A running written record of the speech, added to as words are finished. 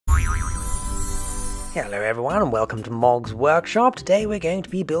Hello everyone and welcome to Mog's Workshop. Today we're going to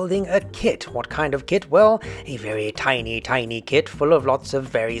be building a kit. What kind of kit? Well, a very tiny kit full of lots of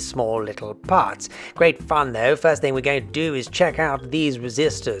very small little parts. Great fun though. First thing we're going to do is check out these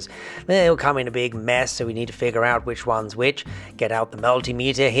resistors. They'll come in a big mess, so we need to figure out which one's which. Get out the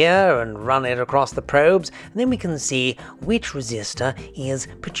multimeter here and run it across the probes, and then we can see which resistor is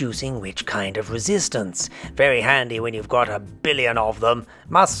producing which kind of resistance. Very handy when you've got a billion of them.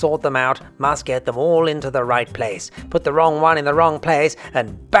 Must sort them out, must get them all into the right place. Put the wrong one in the wrong place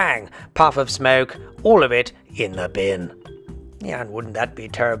and bang, puff of smoke, all of it in the bin. Yeah, and wouldn't that be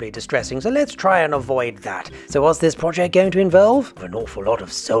terribly distressing? So let's try and avoid that. So what's this project going to involve? An awful lot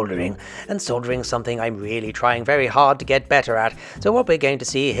of soldering, and soldering something I'm really trying very hard to get better at. So what we're going to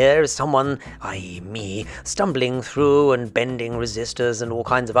see here is someone, i.e. me, stumbling through and bending resistors and all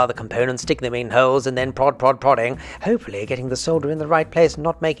kinds of other components, sticking them in holes and then prodding, hopefully getting the solder in the right place and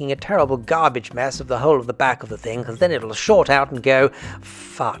not making a terrible garbage mess of the whole of the back of the thing, because then it'll short out and go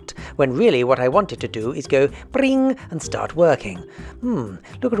fut, when really what I wanted to do is go bring and start working.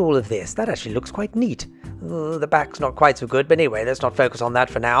 Look at all of this. That actually looks quite neat. The back's not quite so good, but anyway, let's not focus on that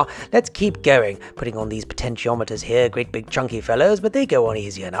for now. Let's keep going. Putting on these potentiometers here, great big chunky fellows, but they go on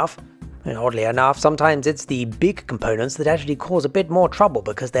easy enough. And oddly enough, sometimes it's the big components that actually cause a bit more trouble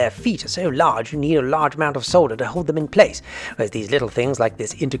because their feet are so large you need a large amount of solder to hold them in place. Whereas these little things like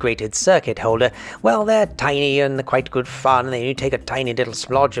this integrated circuit holder, well, they're tiny and they're quite good fun, and then you take a tiny little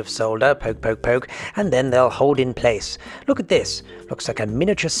splodge of solder, poke, and then they'll hold in place. Look at this. Looks like a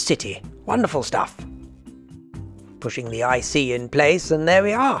miniature city. Wonderful stuff. Pushing the IC in place, and there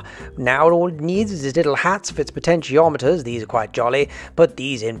we are. Now all it needs is these little hats for its potentiometers. These are quite jolly. Put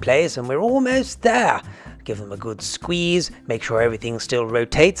these in place and we're almost there. Give them a good squeeze, make sure everything still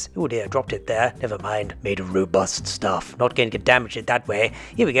rotates. Oh dear, dropped it there. Never mind, made of robust stuff. Not going to get damaged that way.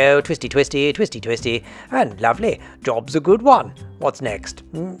 Here we go, twisty, and lovely. Job's a good one. What's next?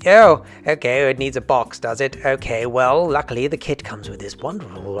 Oh, okay, it needs a box, does it? Okay, well, luckily the kit comes with this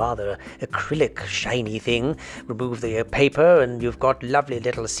wonderful, rather acrylic, shiny thing. Remove the paper and you've got lovely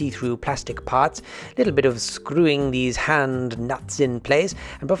little see-through plastic parts. A little bit of screwing these hand nuts in place,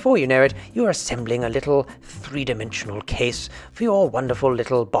 and before you know it, you're assembling a little three-dimensional case for your wonderful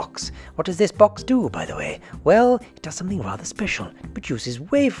little box. What does this box do, by the way? Well, it does something rather special. It produces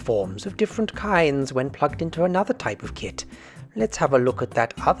waveforms of different kinds when plugged into another type of kit. Let's have a look at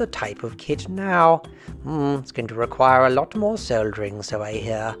that other type of kit now. It's going to require a lot more soldering, so I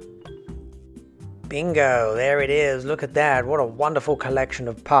hear. Bingo, there it is. Look at that. What a wonderful collection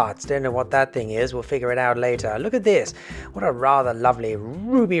of parts. Don't know what that thing is. We'll figure it out later. Look at this. What a rather lovely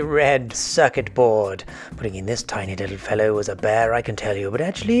ruby red circuit board. Putting in this tiny little fellow was a bear, I can tell you, but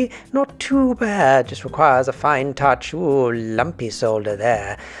actually not too bad. Just requires a fine touch. Ooh, lumpy solder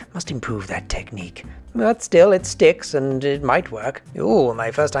there. Must improve that technique. But still, it sticks, and it might work. Ooh,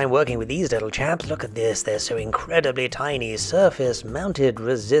 my first time working with these little chaps. Look at this. They're so incredibly tiny. Surface-mounted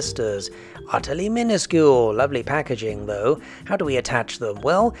resistors. Utterly minuscule. Lovely packaging, though. How do we attach them?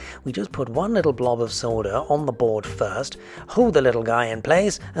 Well, we just put one little blob of solder on the board first, hold the little guy in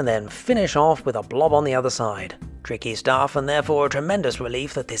place, and then finish off with a blob on the other side. Tricky stuff, and therefore a tremendous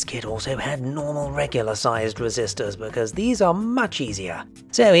relief that this kit also had normal regular-sized resistors, because these are much easier.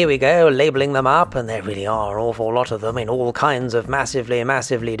 So here we go, labeling them up, and there really are an awful lot of them in all kinds of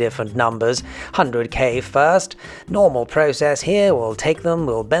massively different numbers. 100K first. Normal process here. We'll take them,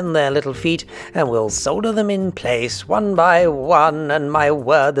 we'll bend their little feet, and we'll solder them in place one by one, and my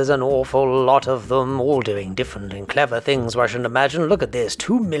word, there's an awful lot of them, all doing different and clever things, I should imagine. Look at this,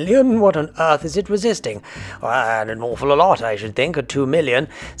 2 million? What on earth is it resisting? And an awful lot, I should think, at 2 million.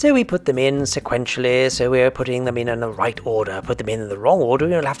 So we put them in sequentially, so we're putting them in the right order. Put them in the wrong order,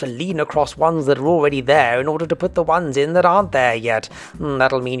 you'll have to lean across ones that are already there in order to put the ones in that aren't there yet.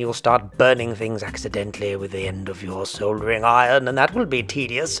 That'll mean you'll start burning things accidentally with the end of your soldering iron, and that will be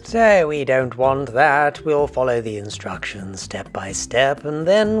tedious. So we don't want that. We'll follow the instructions step by step, and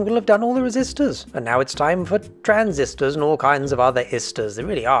then we'll have done all the resistors. And now it's time for transistors and all kinds of other istors. There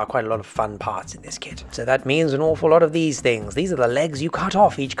really are quite a lot of fun parts in this kit. So that means an awful lot of these things. These are the legs you cut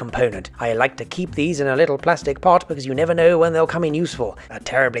off each component. I like to keep these in a little plastic pot because you never know when they'll come in useful. A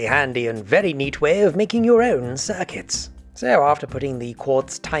terribly handy and very neat way of making your own circuits. So after putting the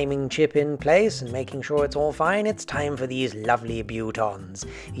quartz timing chip in place and making sure it's all fine, it's time for these lovely butons.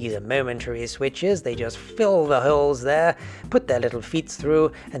 These are momentary switches. They just fill the holes there, put their little feet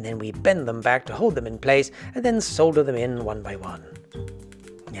through, and then we bend them back to hold them in place and then solder them in one by one.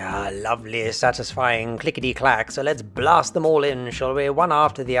 Ah, lovely, satisfying clickety-clack. So let's blast them all in, shall we? One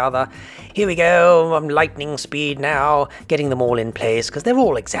after the other. Here we go, lightning speed now, getting them all in place, because they're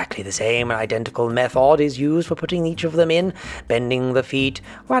all exactly the same. An identical method is used for putting each of them in, bending the feet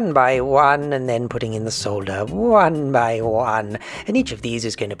one by one, and then putting in the solder one by one. And each of these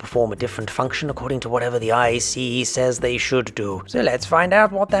is going to perform a different function according to whatever the IC says they should do. So let's find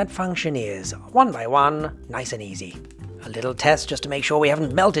out what that function is. One by one, nice and easy. A little test just to make sure we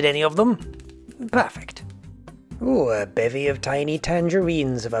haven't melted any of them. Perfect. Ooh, a bevy of tiny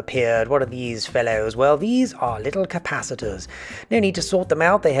tangerines have appeared. What are these fellows? Well, these are little capacitors. No need to sort them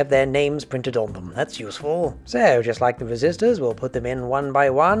out, they have their names printed on them. That's useful. So, just like the resistors, we'll put them in one by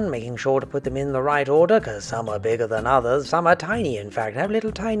one, making sure to put them in the right order, because some are bigger than others. Some are tiny, in fact, have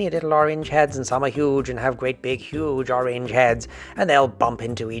tiny little orange heads, and some are huge and have great big huge orange heads, and they'll bump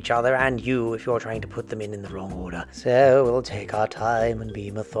into each other and you if you're trying to put them in the wrong order. So, we'll take our time and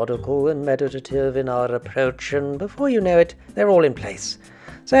be methodical and meditative in our approach, and before you know it, they're all in place.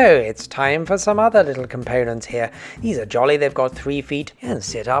 So it's time for some other little components here. These are jolly, they've got 3 feet and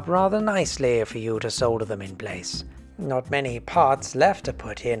sit up rather nicely for you to solder them in place. Not many parts left to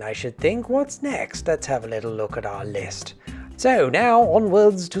put in, I should think. What's next? Let's have a little look at our list. So now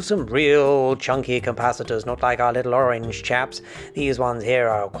onwards to some real chunky capacitors, not like our little orange chaps. These ones here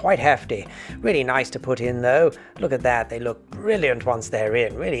are quite hefty. Really nice to put in though. Look at that, they look brilliant once they're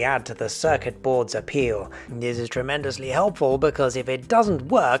in, really add to the circuit board's appeal. This is tremendously helpful because if it doesn't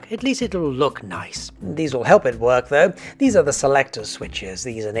work, at least it'll look nice. These will help it work though. These are the selector switches.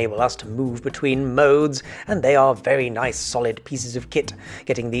 These enable us to move between modes, and they are very nice solid pieces of kit.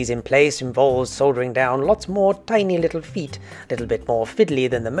 Getting these in place involves soldering down lots more tiny little feet. A little bit more fiddly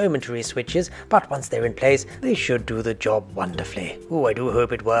than the momentary switches, but once they're in place, they should do the job wonderfully. Ooh, I do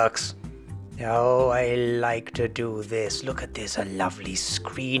hope it works. Oh, I like to do this. Look at this, a lovely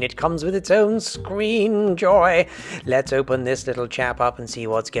screen. It comes with its own screen. Joy. Let's open this little chap up and see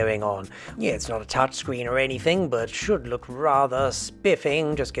what's going on. Yeah, it's not a touch screen or anything, but should look rather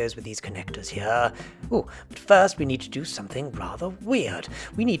spiffing. Just goes with these connectors here. Oh, but first we need to do something rather weird.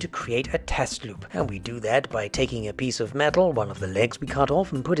 We need to create a test loop, and we do that by taking a piece of metal, one of the legs we cut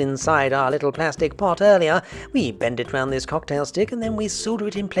off and put inside our little plastic pot earlier. We bend it round this cocktail stick, and then we solder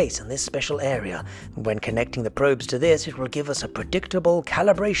it in place in this special area. When connecting the probes to this, it will give us a predictable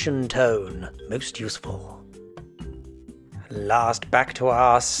calibration tone. Most useful. Last, back to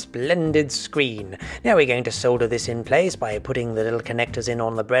our splendid screen. Now we're going to solder this in place by putting the little connectors in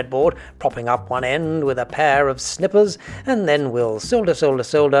on the breadboard, propping up one end with a pair of snippers, and then we'll solder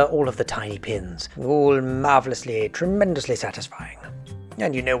all of the tiny pins. All marvelously, tremendously satisfying.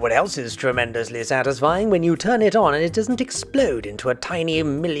 And you know what else is tremendously satisfying? When you turn it on and it doesn't explode into a tiny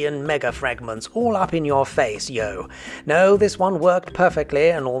million mega fragments all up in your face, yo. No, this one worked perfectly,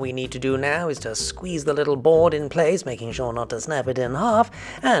 and all we need to do now is to squeeze the little board in place, making sure not to snap it in half,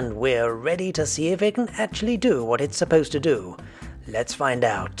 and we're ready to see if it can actually do what it's supposed to do. Let's find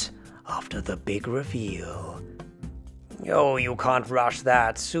out after the big reveal. Oh, you can't rush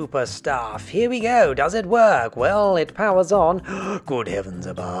that. Super stuff. Here we go. Does it work? Well, it powers on. Good heavens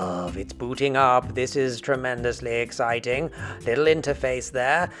above. It's booting up. This is tremendously exciting. Little interface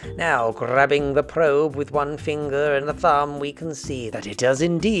there. Now, grabbing the probe with one finger and a thumb, we can see that it does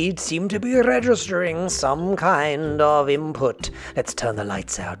indeed seem to be registering some kind of input. Let's turn the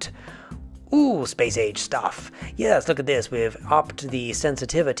lights out. Ooh, space age stuff. Yes, look at this, we've upped the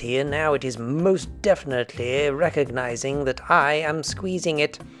sensitivity and now it is most definitely recognizing that I am squeezing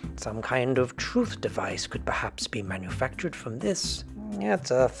it. Some kind of truth device could perhaps be manufactured from this.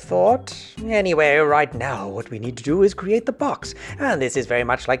 That's a thought. Anyway, right now what we need to do is create the box. And this is very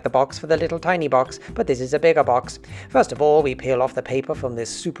much like the box for the little tiny box, but this is a bigger box. First of all, we peel off the paper from this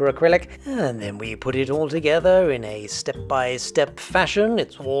super acrylic, and then we put it all together in a step-by-step fashion.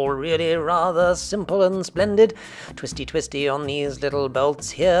 It's all really rather simple and splendid. Twisty on these little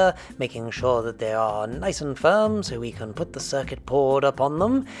bolts here, making sure that they are nice and firm so we can put the circuit board upon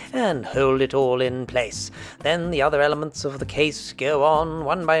them and hold it all in place. Then the other elements of the case go on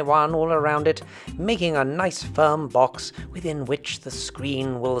one by one all around it, making a nice firm box within which the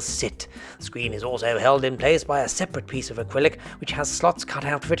screen will sit. The screen is also held in place by a separate piece of acrylic which has slots cut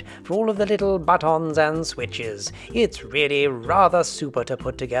out for it for all of the little buttons and switches. It's really rather super to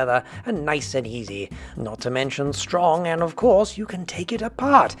put together and nice and easy, not to mention strong, and of course you can take it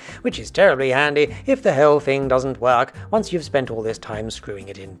apart, which is terribly handy if the whole thing doesn't work once you've spent all this time screwing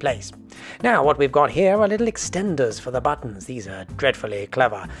it in place. Now what we've got here are little extenders for the buttons. These are dreadful dreadfully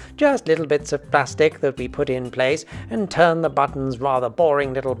clever. Just little bits of plastic that we put in place and turn the button's rather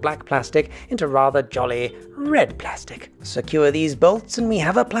boring little black plastic into rather jolly red plastic. Secure these bolts and we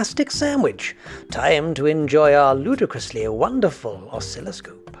have a plastic sandwich. Time to enjoy our ludicrously wonderful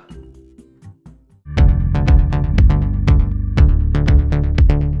oscilloscope.